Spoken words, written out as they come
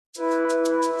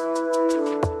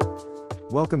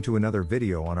Welcome to another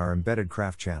video on our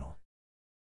EmbeddedCraft channel.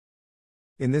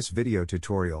 In this video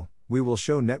tutorial, we will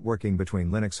show networking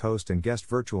between Linux host and guest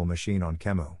virtual machine on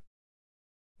QEMU.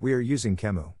 We are using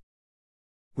QEMU.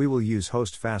 We will use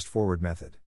host fast forward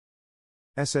method.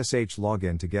 SSH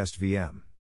login to guest VM.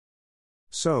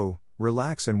 So,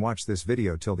 relax and watch this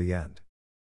video till the end.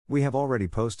 We have already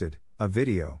posted a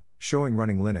video showing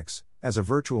running Linux as a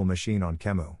virtual machine on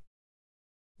QEMU.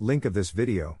 Link of this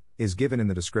video is given in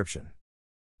the description.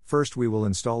 First we will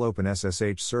install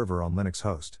Open-SSH server on Linux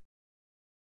host.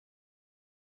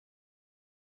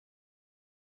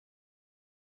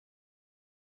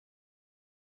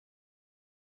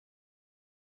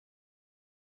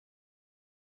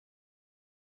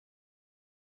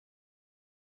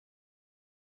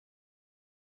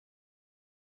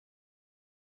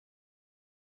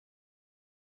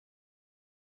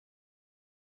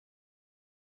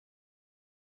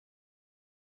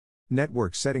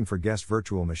 Network setting for guest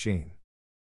virtual machine.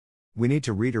 We need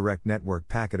to redirect network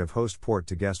packet of host port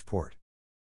to guest port.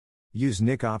 Use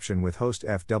NIC option with host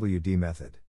FWD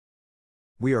method.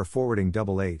 We are forwarding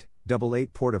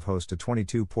 8888 port of host to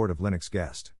 22 port of Linux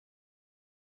guest.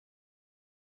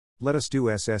 Let us do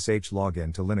SSH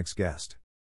login to Linux guest.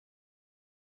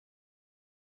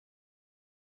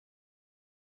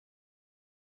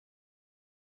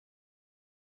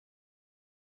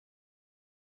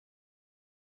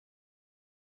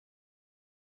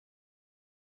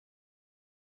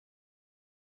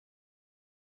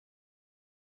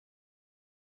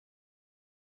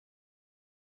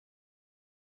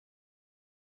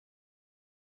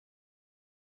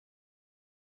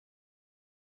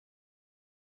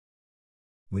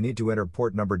 We need to enter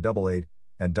port number 88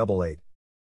 and 88.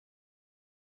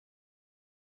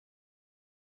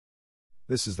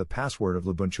 This is the password of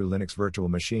Lubuntu Linux virtual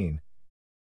machine.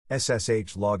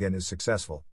 SSH login is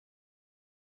successful.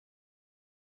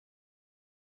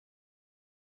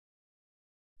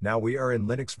 Now we are in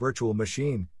Linux virtual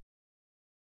machine.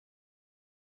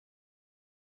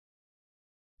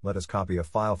 Let us copy a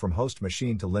file from host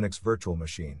machine to Linux virtual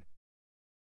machine.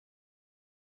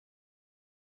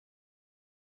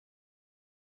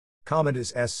 Command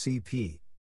is SCP.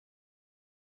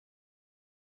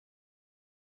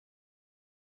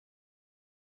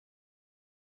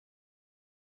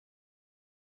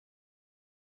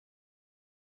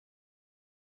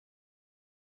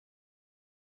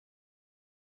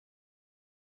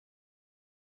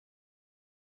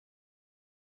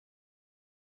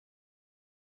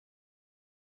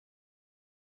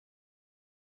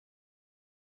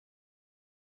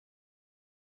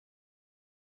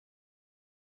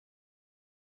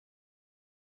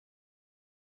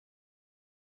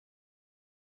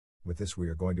 With this we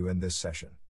are going to end this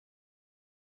session.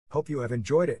 Hope you have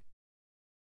enjoyed it.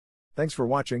 Thanks for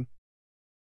watching.